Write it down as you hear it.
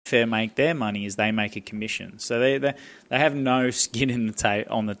Betfair make their money is they make a commission. So they have no skin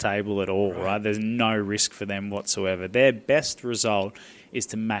on the table at all, right? There's no risk for them whatsoever. Their best result is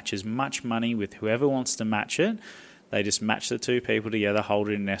to match as much money with whoever wants to match it. They just match the two people together, hold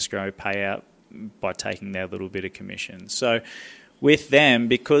it in escrow, pay out by taking their little bit of commission. So with them,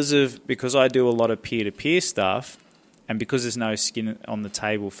 because I do a lot of peer-to-peer stuff, and because there's no skin on the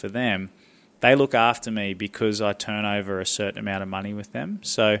table for them, they look after me because I turn over a certain amount of money with them.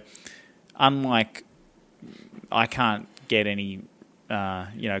 So unlike, I can't get any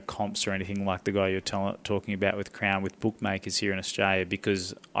comps or anything like the guy you're talking about with Crown, with bookmakers here in Australia,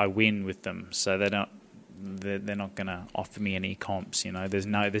 because I win with them. So they're not going to offer me any comps. There's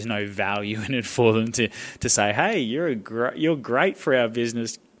no value in it for them to say, hey, you're great for our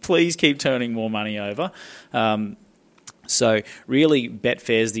business. Please keep turning more money over. So really,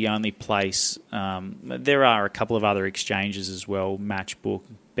 Betfair is the only place. There are a couple of other exchanges as well. Matchbook,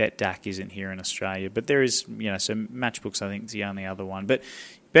 BetDAC isn't here in Australia, but there is, so Matchbook's I think is the only other one. But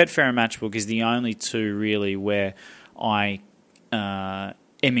Betfair and Matchbook is the only two really where I am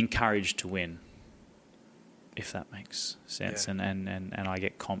encouraged to win, if that makes sense, and I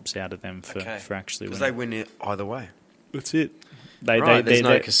get comps out of them for actually winning. Because they win it either way. That's it. There's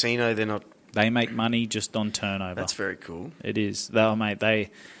no casino. They're not. They make money just on turnover. That's very cool. It is. They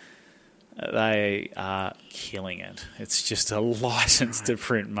are killing it. It's just a license to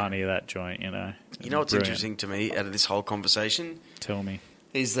print money, that joint, You know what's interesting to me out of this whole conversation? Tell me.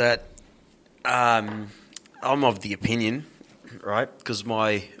 Is that I'm of the opinion, right? Because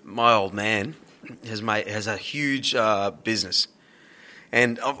my old man has a huge business.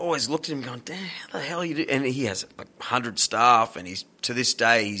 And I've always looked at him going, damn, how the hell are you doing? And he has like 100 staff, and to this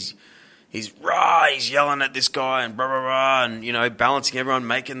day he's yelling at this guy and blah, blah, blah, and, balancing everyone,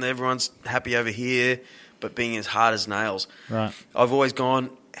 making everyone's happy over here, but being as hard as nails. Right. I've always gone,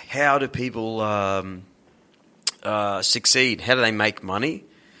 how do people succeed? How do they make money?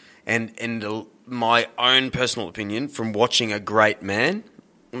 And my own personal opinion from watching a great man,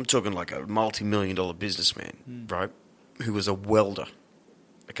 I'm talking like a multi-million-dollar businessman, right, who was a welder,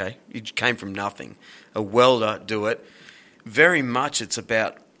 okay? He came from nothing. A welder do it. Very much it's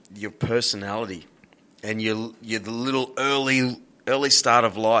about your personality and you're the little early start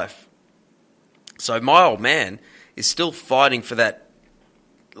of life. So my old man is still fighting for that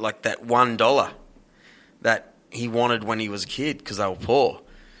 $1 that he wanted when he was a kid because they were poor,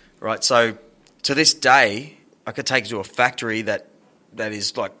 right? So to this day, I could take you to a factory that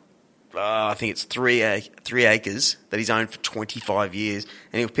is like, I think it's 3 acres that he's owned for 25 years,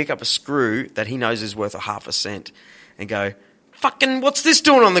 and he'll pick up a screw that he knows is worth a half a cent and go, fucking, what's this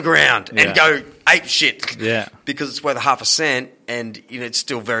doing on the ground? And go ape shit. Yeah. Because it's worth a half a cent and, it's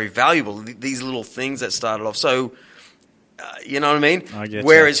still very valuable. These little things that started off. So, you know what I mean? I get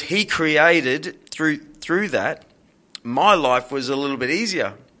Whereas he created, through that, my life was a little bit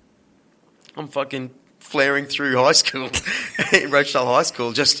easier. I'm fucking flaring through high school, Rochdale High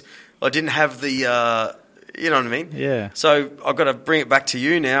School. Just, I didn't have the, you know what I mean? Yeah. So I've got to bring it back to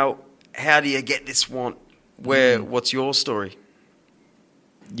you now. How do you get this want? What's your story?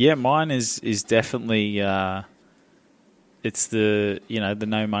 Yeah, mine is definitely it's the the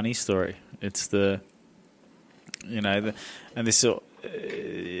no money story. It's the and this what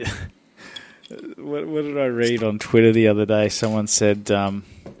did I read on Twitter the other day? Someone said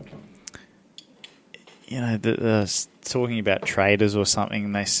talking about traders or something,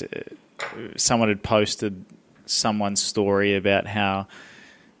 and they said, someone had posted someone's story about how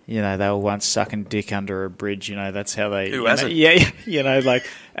they were once sucking dick under a bridge. That's how they. Who hasn't? Yeah, like,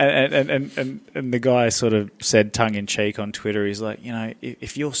 and the guy sort of said tongue in cheek on Twitter, he's like,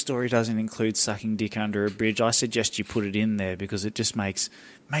 if your story doesn't include sucking dick under a bridge, I suggest you put it in there because it just makes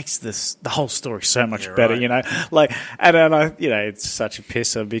the whole story so much better. Right. Like, and I, it's such a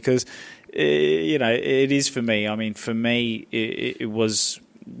pisser because, it is for me. I mean, for me, it was.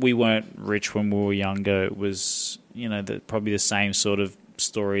 We weren't rich when we were younger. It was, probably the same sort of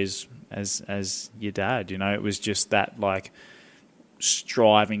stories as your dad. It was just that, like,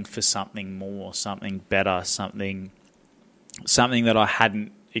 striving for something more, something better, something that I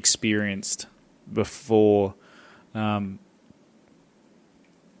hadn't experienced before. I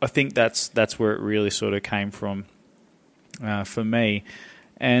think that's where it really sort of came from for me,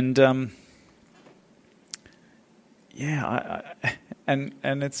 and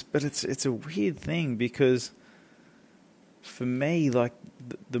it's a weird thing because for me, like,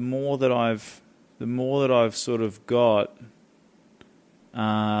 the more that I've sort of got,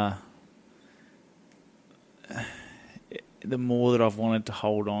 the more that I've wanted to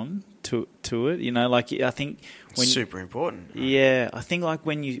hold on to it. You know, like I think super important. Yeah, I think like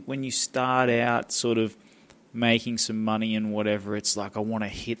when you start out sort of making some money and whatever, it's like I want to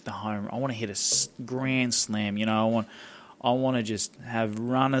hit the home. I want to hit a grand slam. You know, I want to just have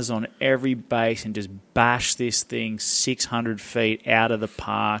runners on every base and just bash this thing 600 feet out of the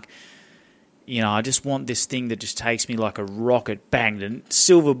park. You know, I just want this thing that just takes me like a rocket, bang, and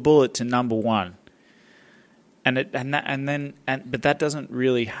silver bullet to number one. But that doesn't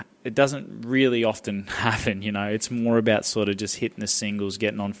really often happen. You know, it's more about sort of just hitting the singles,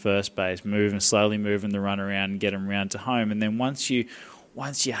 getting on first base, slowly moving the run around, and get them round to home. And then once you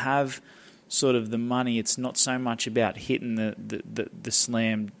have sort of the money, it's not so much about hitting the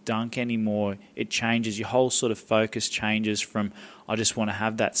slam dunk anymore. It changes. Your whole sort of focus changes from I just want to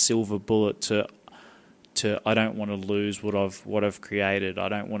have that silver bullet to I don't want to lose what I've created. I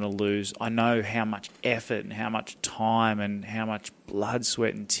don't want to lose. I know how much effort and how much time and how much blood,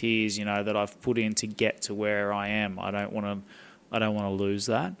 sweat and tears, you know, that I've put in to get to where I am. I don't want to lose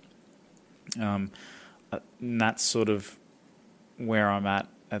that. And that's sort of where I'm at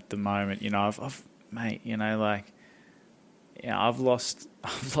the moment. You know, I've lost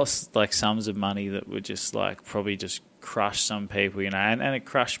like sums of money that were just like probably just crushed some people, you know, and it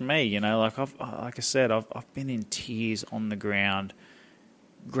crushed me, you know, like I said, I've been in tears on the ground,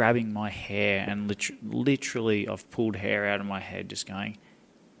 grabbing my hair, and literally I've pulled hair out of my head, just going,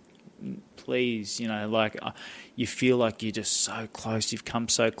 please, you know, like you feel like you're just so close, you've come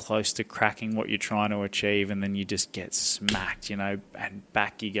so close to cracking what you're trying to achieve, and then you just get smacked, you know, and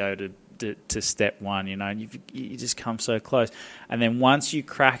back you go to step one, you know, and you just come so close, and then once you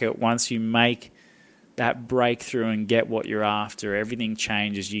crack it, once you make that breakthrough and get what you're after, everything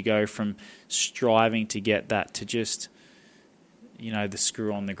changes. You go from striving to get that to just, you know, the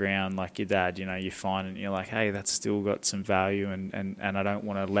screw on the ground like your dad, you know, you find it and you're like, hey, that's still got some value and I don't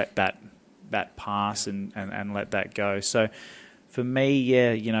want to let that pass and let that go. So for me,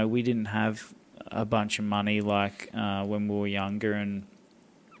 yeah, you know, we didn't have a bunch of money like when we were younger, and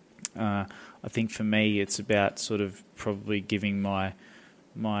I think for me it's about sort of probably giving my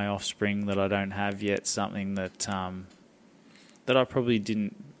offspring that I don't have yet something that I probably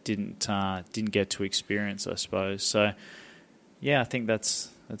didn't get to experience, I suppose. So yeah, I think that's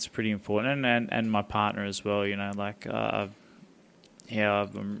pretty important, and my partner as well. You know, like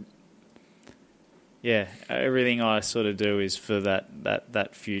everything I sort of do is for that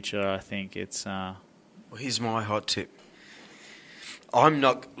future. I think it's. Well, here's my hot tip. I'm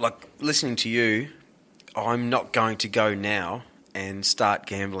not like listening to you. I'm not going to go now and start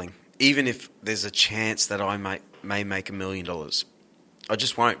gambling, even if there's a chance that I may make $1 million. I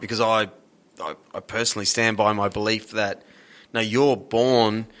just won't, because I personally stand by my belief that you're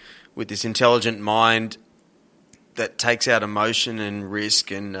born with this intelligent mind that takes out emotion and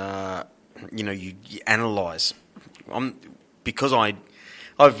risk, and you analyse. Because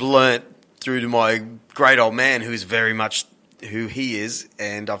I've learnt through my great old man, who is very much who he is,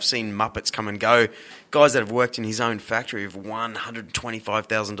 and I've seen Muppets come and go. Guys that have worked in his own factory have won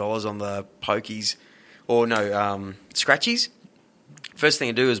 $125,000 on the pokies, or scratchies. First thing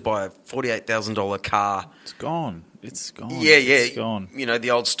to do is buy a $48,000 car. It's gone. It's gone. Yeah. It's gone. You know, the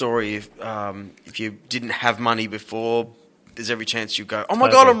old story, if you didn't have money before, there's every chance you go, oh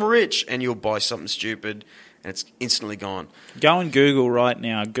my God, I'm rich, and you'll buy something stupid, and it's instantly gone. Go and Google right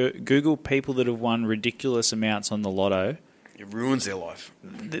now. Google people that have won ridiculous amounts on the lotto. It ruins their life.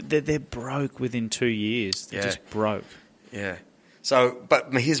 They're broke within 2 years. They're just broke. Yeah. So,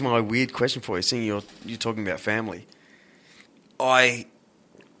 but here's my weird question for you. Seeing you're talking about family, I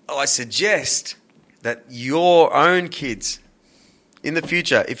suggest that your own kids, in the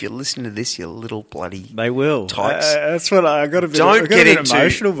future, if you're listening to this, you little bloody they will. Tykes. That's what I got a bit. Don't get into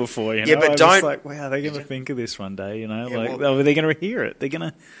emotional before, you know. Yeah, but I'm don't. just like, wow, they're going to think of this one day, you know. Yeah, they're going to hear it. They're going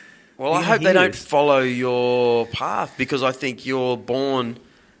to. Well, I hope they don't follow your path, because I think you're born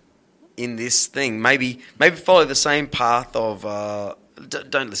in this thing. Maybe follow the same path of.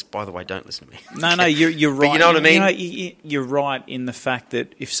 Don't listen. By the way, don't listen to me. No, you're right. But you know what I mean? You know, you're right in the fact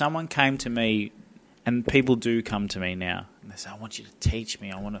that if someone came to me, and people do come to me now, and they say, "I want you to teach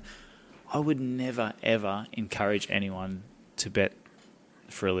me. I would never ever encourage anyone to bet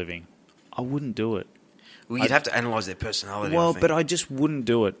for a living. I wouldn't do it. Well, you'd have to analyse their personality. Well, but I just wouldn't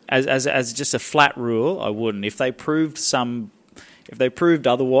do it as just a flat rule. I wouldn't. If they proved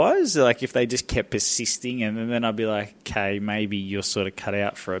otherwise, like if they just kept persisting, and then I'd be like, okay, maybe you're sort of cut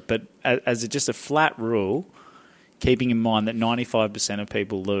out for it. But as just a flat rule, keeping in mind that 95% of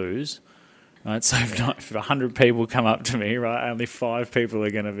people lose, right? So if 100 people come up to me, right, only 5 people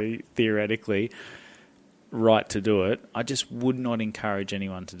are going to be theoretically. right to do it, I just would not encourage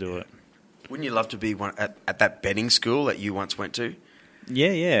anyone to do it. Wouldn't you love to be one at that betting school that you once went to?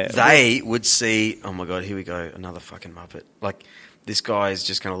 Yeah. They would see, oh my God, here we go, another fucking Muppet. Like, this guy is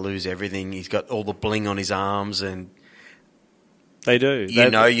just going to lose everything. He's got all the bling on his arms, and they do.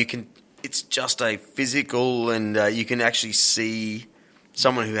 You can. It's just a physical, and you can actually see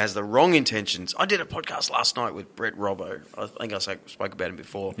someone who has the wrong intentions. I did a podcast last night with Brett Robbo. I think I spoke about him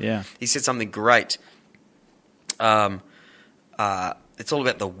before. Yeah, he said something great. It's all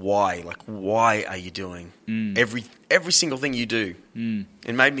about the why. Like, why are you doing every single thing you do?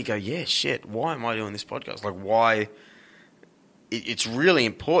 It made me go, yeah, shit. Why am I doing this podcast? Like, why? It's really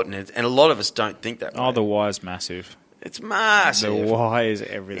important, and a lot of us don't think that way. Oh, the why is massive. It's massive. The why is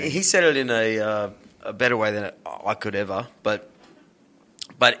everything. He said it in a better way than I could ever, but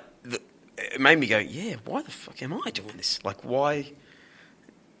it made me go, yeah, why the fuck am I doing this? Like, why? I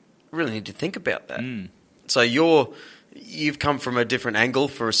really need to think about that. So you've come from a different angle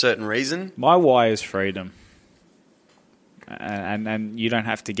for a certain reason. My why is freedom, and you don't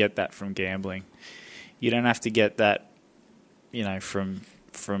have to get that from gambling. You don't have to get that, from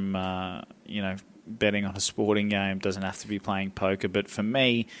betting on a sporting game. Doesn't have to be playing poker. But for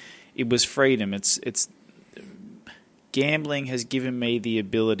me, it was freedom. It's gambling has given me the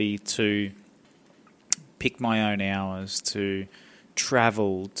ability to pick my own hours, to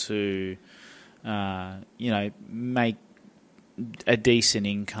travel, to make a decent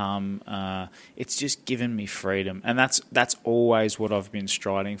income. It's just given me freedom, and that's always what I've been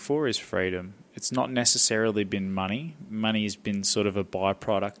striding for, is freedom. It's not necessarily been money. Money has been sort of a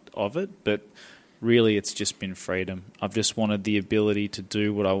byproduct of it, but really it's just been freedom. I've just wanted the ability to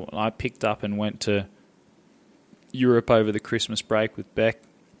do what I picked up and went to Europe over the Christmas break with Beck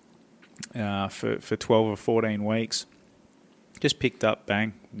for 12 or 14 weeks. Just picked up,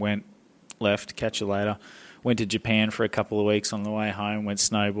 bang, went, left, catch you later. Went to Japan for a couple of weeks on the way home, went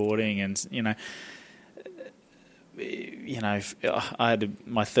snowboarding, and, I had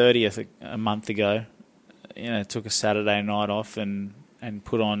my 30th a month ago. Took a Saturday night off and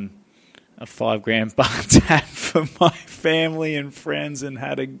put on a $5,000 bar tab for my family and friends, and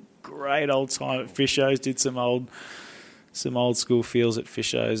had a great old time at Fisho's. Did some old school feels at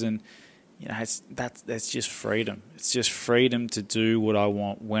Fisho's, and that's just freedom. It's just freedom to do what I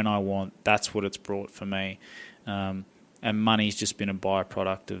want when I want. That's what it's brought for me. And money's just been a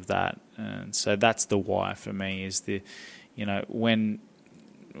byproduct of that. And so that's the why for me, is if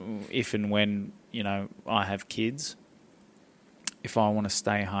and when I have kids, if I want to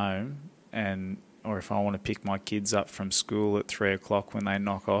stay home or if I want to pick my kids up from school at 3:00 when they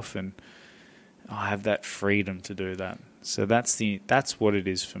knock off, and I have that freedom to do that. So that's what it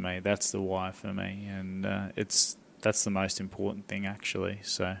is for me. That's the why for me, and that's the most important thing, actually.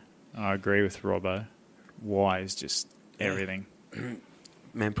 So I agree with Robbo. Why is just everything.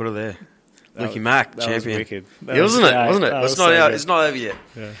 Man, put it there. Lukey Mac, champion. Was wicked. Wasn't it? It's not over yet.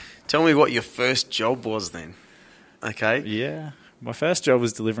 Yeah. Tell me what your first job was then. Okay. Yeah, my first job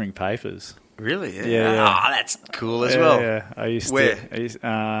was delivering papers. Really? Yeah. Ah, that's cool as well. Yeah. I used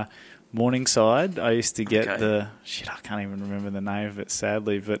Morningside. I used to get I can't even remember the name of it,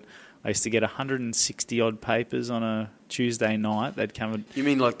 sadly, but I used to get 160 odd papers on a Tuesday night. They'd come. You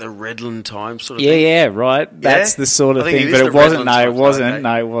mean like the Redland Times sort of thing? Yeah, right. That's the sort of thing. But it wasn't. No, it wasn't.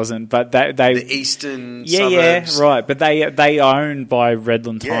 No, it wasn't. But they the eastern suburbs. Yeah, right. But they owned by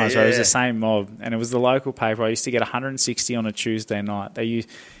Redland Times. Right? It was the same mob, and it was the local paper. I used to get 160 on a Tuesday night.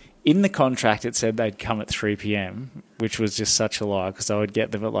 In the contract, it said they'd come at 3 p.m., which was just such a lie, because I would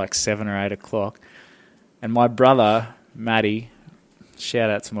get them at like 7 or 8 o'clock. And my brother, Matty,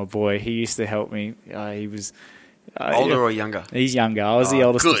 shout out to my boy, he used to help me. He was... older or younger? He's younger. I was the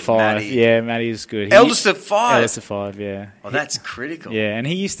eldest of 5. Matty. Yeah, Matty was good. Eldest of 5? Eldest of 5, yeah. Oh, that's critical. Yeah, and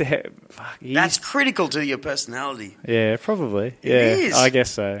he used to... That's critical to your personality. Yeah, probably. It is. I guess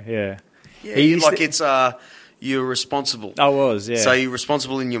so, yeah. Yeah, you're responsible. I was, yeah. So you're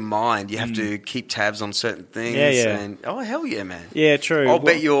responsible in your mind. You have to keep tabs on certain things. Yeah. And, hell yeah, man. Yeah, true. I'll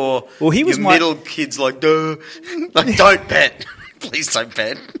bet your middle kid's like, duh. Like, don't bet. Please don't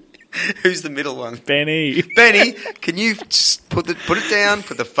bet. Who's the middle one? Benny. Benny, can you just put it down?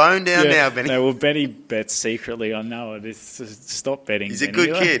 Put the phone down now, Benny. No, well, Benny bets secretly. I know it. Stop betting. He's Benny. A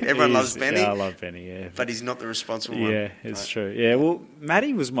good kid. Everyone loves Benny. Yeah, I love Benny. Yeah, but he's not the responsible one. Yeah, it's true. Yeah, well,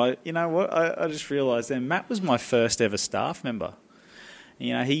 Matty was my. You know what? I just realised then. Matt was my first ever staff member.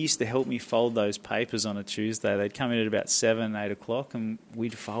 He used to help me fold those papers on a Tuesday. They'd come in at about 7, 8 o'clock, and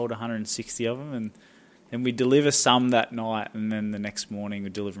we'd fold 160 of them, and we'd deliver some that night, and then the next morning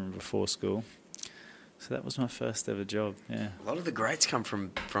we'd deliver them before school. So that was my first ever job. Yeah. A lot of the greats come from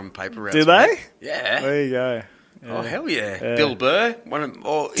paper routes. Do they? Mate. Yeah. There you go. Yeah. Oh, hell yeah. Bill Burr, in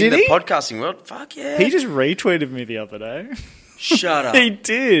Did the he? podcasting world. Fuck yeah. He just retweeted me the other day. Shut up. He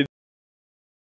did.